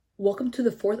Welcome to the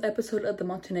 4th episode of The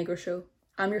Montenegro Show.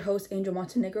 I'm your host, Angel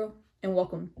Montenegro, and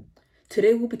welcome.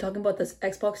 Today we'll be talking about the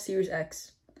Xbox Series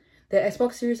X. The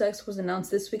Xbox Series X was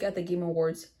announced this week at the Game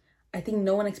Awards. I think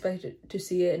no one expected to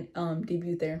see it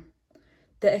debut there.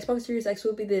 The Xbox Series X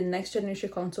will be the next generation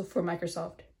console for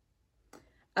Microsoft.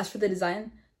 As for the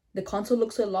design, the console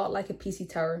looks a lot like a PC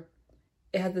tower.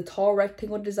 It has the tall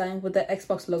rectangle design with the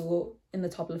Xbox logo in the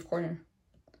top left corner.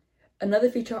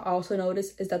 Another feature I also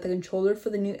noticed is that the controller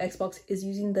for the new Xbox is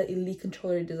using the Elite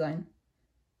controller design.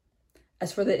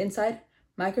 As for the inside,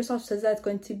 Microsoft says that it's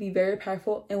going to be very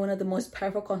powerful and one of the most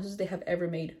powerful consoles they have ever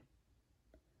made.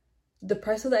 The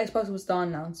price of the Xbox was not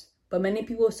announced, but many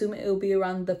people assume it will be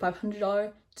around the $500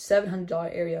 to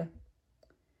 $700 area.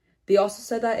 They also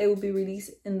said that it will be released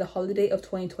in the holiday of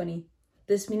 2020.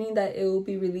 This meaning that it will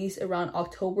be released around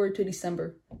October to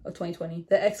December of 2020.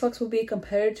 The Xbox will be a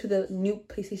competitor to the new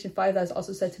PlayStation 5 that is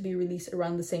also set to be released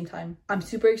around the same time. I'm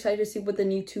super excited to see what the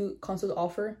new two consoles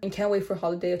offer and can't wait for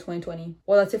holiday of 2020.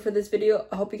 Well, that's it for this video.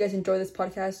 I hope you guys enjoy this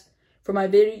podcast. For my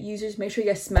video users, make sure you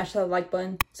guys smash that like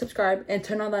button, subscribe, and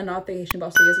turn on that notification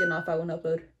bell so you guys get notified when I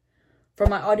upload. For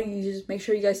my audio users, make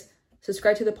sure you guys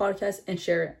subscribe to the podcast and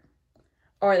share it.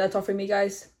 Alright, that's all for me,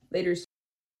 guys. Laters.